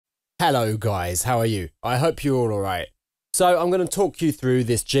Hello guys, how are you? I hope you're all alright. So I'm going to talk you through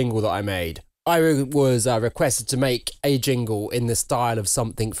this jingle that I made. I was requested to make a jingle in the style of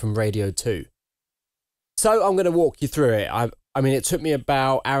something from Radio 2. So I'm going to walk you through it. I mean, it took me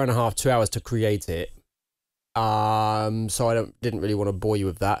about an hour and a half, 2 hours to create it. So I didn't really want to bore you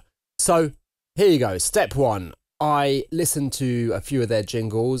with that. So here you go. Step one. I listened to a few of their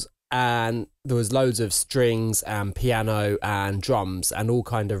jingles and there was loads of strings and piano and drums and all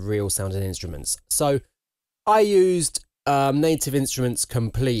kind of real sounding instruments. So I used Native Instruments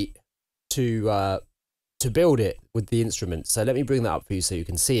Complete to build it with the instruments. So let me bring that up for you so you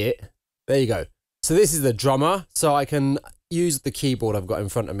can see it. There you go. So this is the drummer. So I can use the keyboard I've got in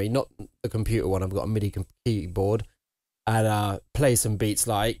front of me, not the computer one. I've got a MIDI keyboard and play some beats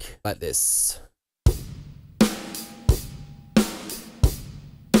like this.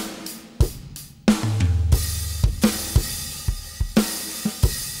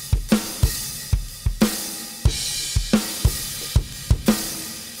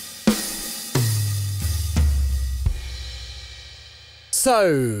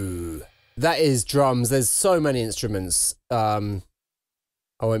 So that is drums. There's so many instruments. I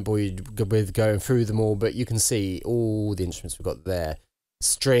won't bore you with going through them all, but you can see all the instruments we've got there.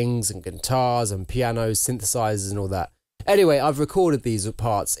 Strings and guitars and pianos, synthesizers and all that. Anyway, I've recorded these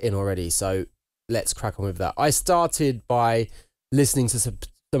parts in already, so let's crack on with that. I started by listening to some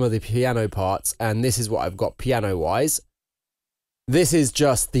of the piano parts, and this is what I've got piano-wise. This is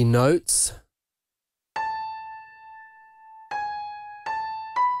just the notes.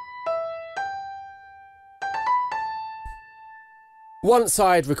 Once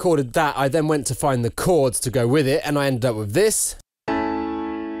I'd recorded that, I then went to find the chords to go with it, and I ended up with this.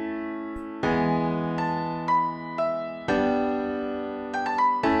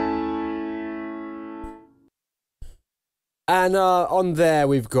 And on there,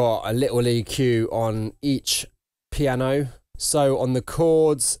 we've got a little EQ on each piano. So on the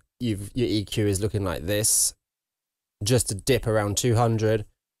chords, your EQ is looking like this, just a dip around 200.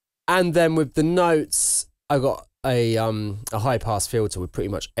 And then with the notes, I got a high pass filter with pretty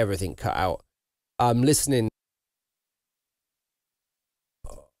much everything cut out. Listening,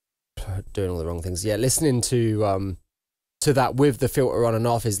 doing all the wrong things. Yeah, listening to that with the filter on and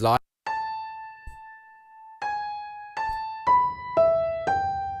off is like.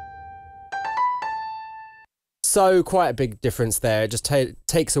 So quite a big difference there. It just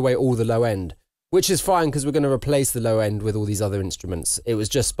takes away all the low end, which is fine because we're going to replace the low end with all these other instruments. It was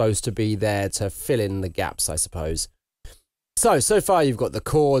just supposed to be there to fill in the gaps, I suppose. So far you've got the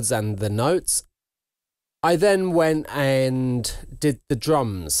chords and the notes. I then went and did the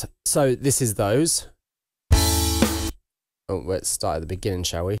drums. So this is those. Oh, let's start at the beginning,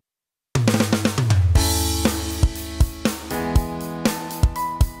 shall we?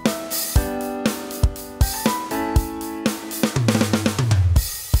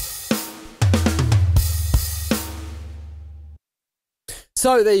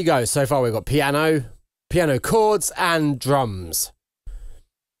 So there you go. So far we've got piano chords and drums.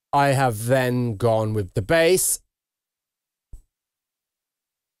 I have then gone with the bass.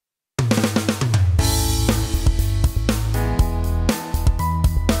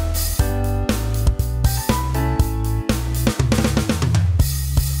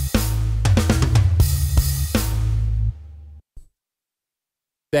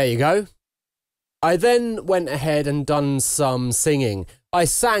 There you go. I then went ahead and done some singing. I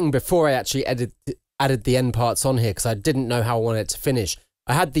sang before I actually added the end parts on here because I didn't know how I wanted it to finish.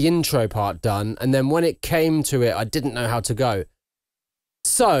 I had the intro part done, and then when it came to it, I didn't know how to go.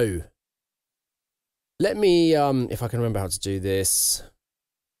 So, let me, if I can remember how to do this.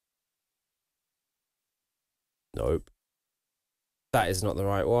 Nope. That is not the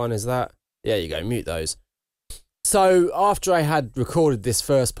right one, is that? There you go, mute those. So, after I had recorded this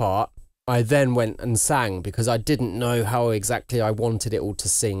first part, I then went and sang because I didn't know how exactly I wanted it all to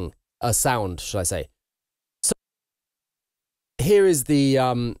sing, sound, should I say. So here is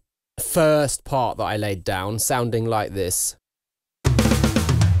the first part that I laid down, sounding like this.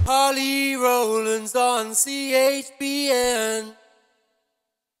 Holly Rollins on CHBN.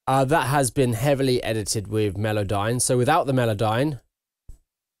 That has been heavily edited with Melodyne, so without the Melodyne.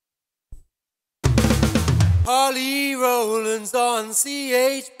 Holly Rollins on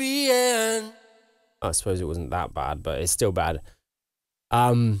CHBN. I suppose it wasn't that bad, but it's still bad.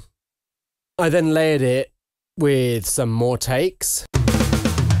 I then layered it with some more takes.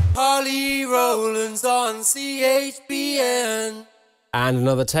 Holly Rollins on CHBN. And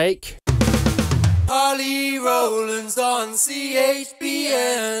another take. Holly Rollins on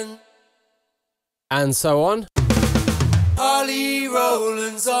CHBN. And so on. Holly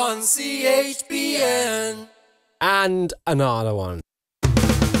Rollins on CHBN. And another one,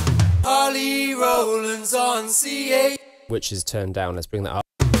 Holly Rollins on CH. which is turned down. Let's bring that up.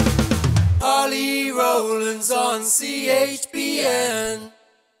 Holly Rollins on CHBN.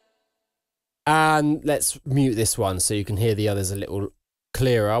 And let's mute this one so you can hear the others a little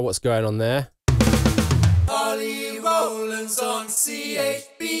clearer. What's going on there? Holly Rollins on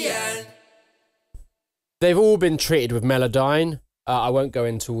CHBN. They've all been treated with Melodyne. I won't go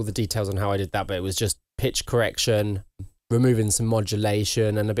into all the details on how I did that, but it was just pitch correction, removing some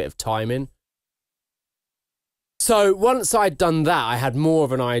modulation and a bit of timing. So once I'd done that, I had more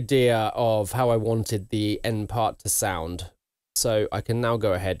of an idea of how I wanted the end part to sound. So I can now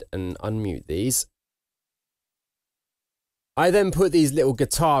go ahead and unmute these. I then put these little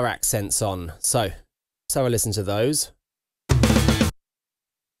guitar accents on. So I listen to those.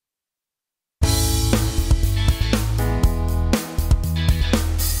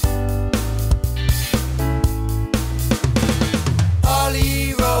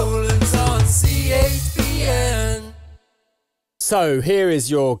 Holly Rollins on CHBN. So here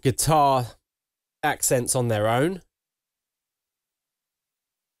is your guitar accents on their own.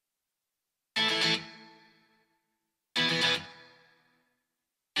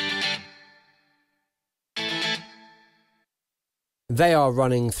 They are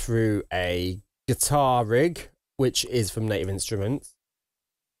running through a guitar rig, which is from Native Instruments.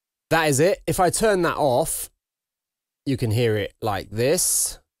 That is it. If I turn that off, you can hear it like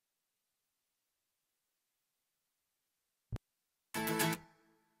this.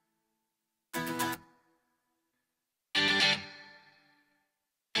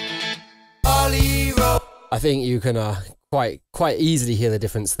 Holly Rollins. I think you can quite easily hear the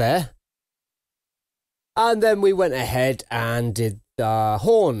difference there. And then we went ahead and did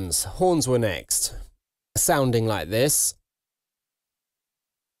horns. Horns were next, sounding like this.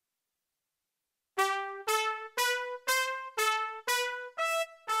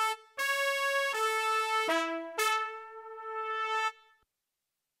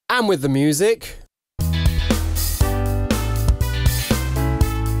 And with the music.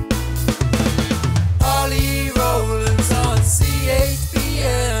 Holly Rollins on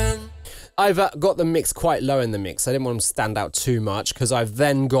CHBN. I've got them mixed quite low in the mix. I didn't want them to stand out too much because I've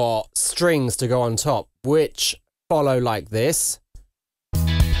then got strings to go on top, which follow like this.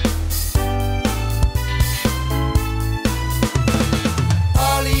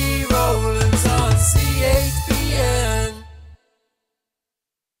 Holly Rollins on CHBN.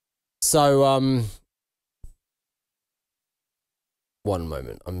 So, one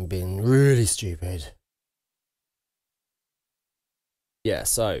moment. I'm being really stupid. Yeah,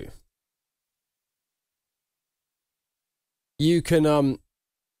 so you can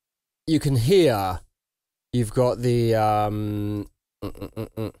hear you've got the what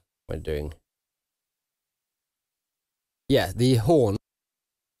am I doing? Yeah, the horn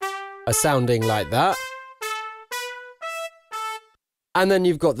are sounding like that. And then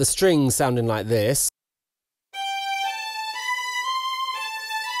you've got the strings sounding like this.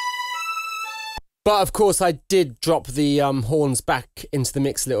 But of course I did drop the horns back into the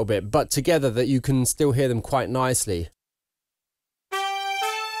mix a little bit, but together that you can still hear them quite nicely.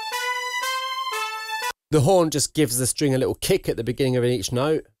 The horn just gives the string a little kick at the beginning of each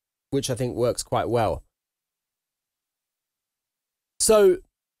note, which I think works quite well. So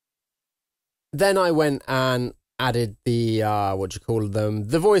then I went and added the,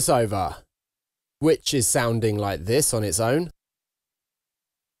 the voiceover, which is sounding like this on its own.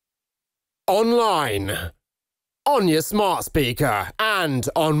 Online, on your smart speaker, and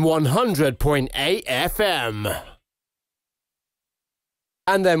on 100.8 FM.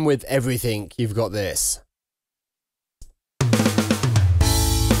 And then with everything, you've got this.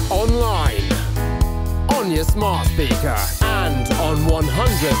 Online, on your smart speaker, and on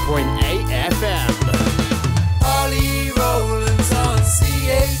 100.8 FM. Holly Rollins on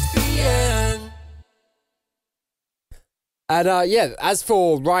CHBN. And yeah, as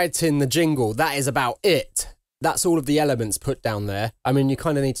for writing the jingle, that is about it. That's all of the elements put down there. I mean, you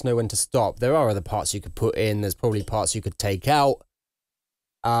kind of need to know when to stop. There are other parts you could put in. There's probably parts you could take out.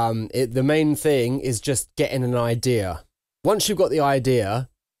 The main thing is just getting an idea. Once you've got the idea,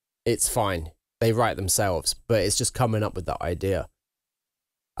 it's fine. They write themselves, but it's just coming up with that idea.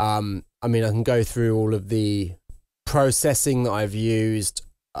 I mean, I can go through all of the processing that I've used.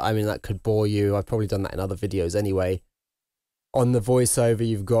 I mean, that could bore you. I've probably done that in other videos anyway. On the voiceover,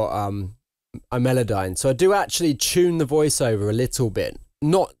 you've got a Melodyne. So I do actually tune the voiceover a little bit.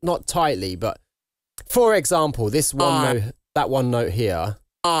 Not tightly, but for example, this one note, that one note here,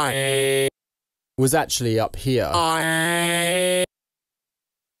 was actually up here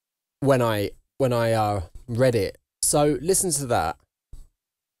when I read it. So listen to that.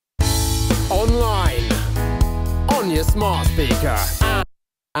 Online on your smart speaker,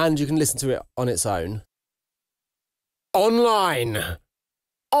 and you can listen to it on its own. Online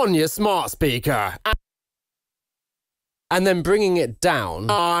on your smart speaker, and then bringing it down,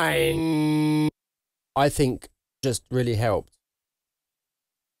 I think just really helped.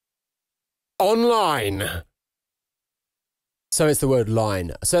 Online. So it's the word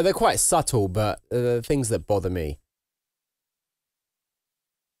line. So they're quite subtle, but the things that bother me.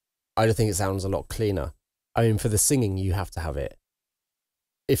 I just think it sounds a lot cleaner. I mean, for the singing, you have to have it.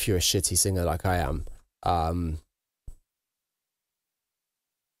 If you're a shitty singer like I am.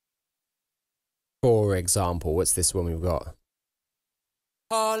 For example, what's this one we've got?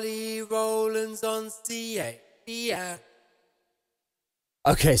 Holly Rollins on CABN.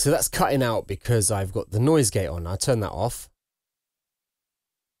 Okay, so that's cutting out because I've got the noise gate on. I'll turn that off.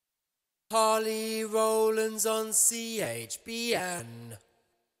 Holly Rollins on CHBN.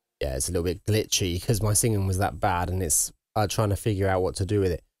 Yeah, it's a little bit glitchy because my singing was that bad and it's trying to figure out what to do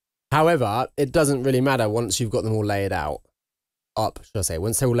with it. However, it doesn't really matter once you've got them all laid out. Up, should I say.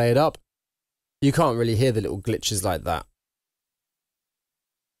 Once they're all laid up, you can't really hear the little glitches like that.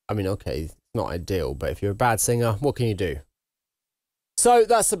 I mean, okay, it's not ideal, but if you're a bad singer, what can you do? So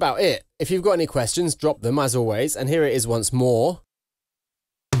that's about it. If you've got any questions, drop them as always. And here it is once more.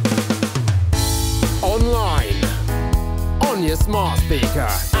 Online, on your smart speaker,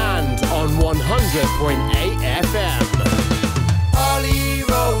 and on 100.8 FM. Holly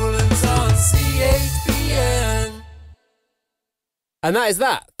Rollins on CHBN. And that is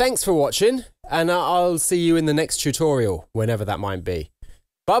that. Thanks for watching, and I'll see you in the next tutorial, whenever that might be.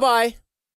 Bye-bye.